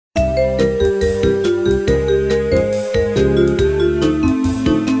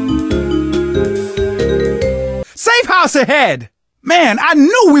miles ahead. Man, I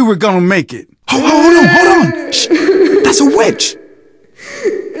knew we were gonna make it. Hold on. Shh. That's a witch.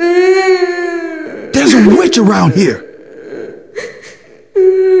 There's a witch around here.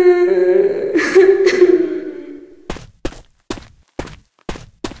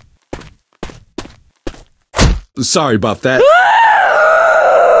 Sorry about that.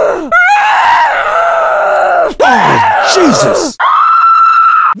 Oh, Jesus!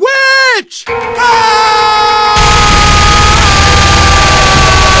 Witch!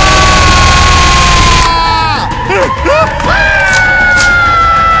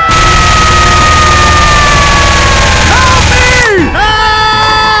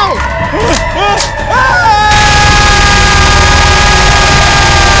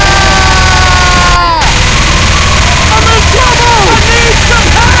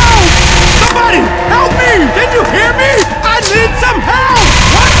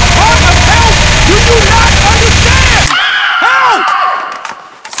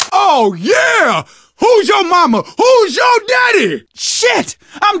 Oh, yeah! Who's your mama? Who's your daddy? Shit!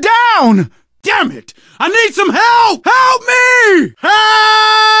 I'm down! Damn it! I need some help! Help me!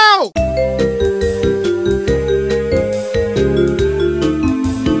 Help!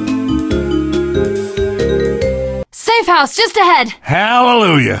 Safe house just ahead.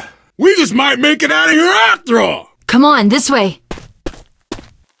 Hallelujah! We just might make it out of here after all! Come on, this way.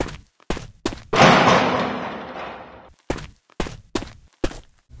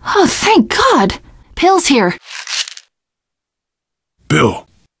 Oh, thank God! Pill's here. Bill,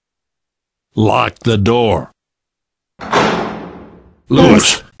 lock the door.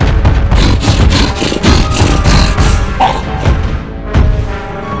 Louis.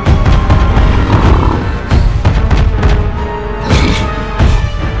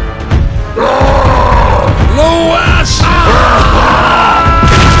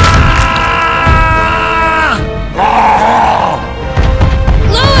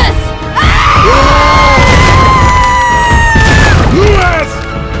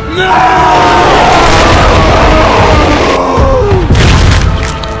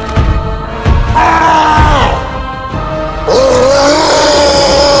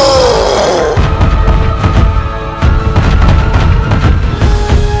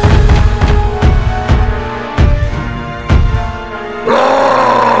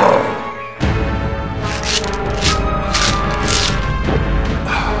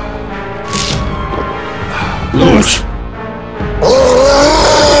 Louis.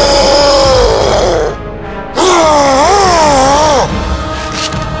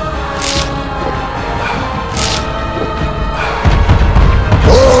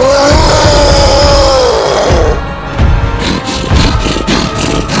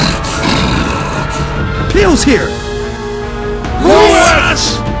 Bill's here.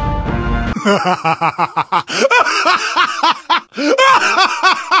 Louis!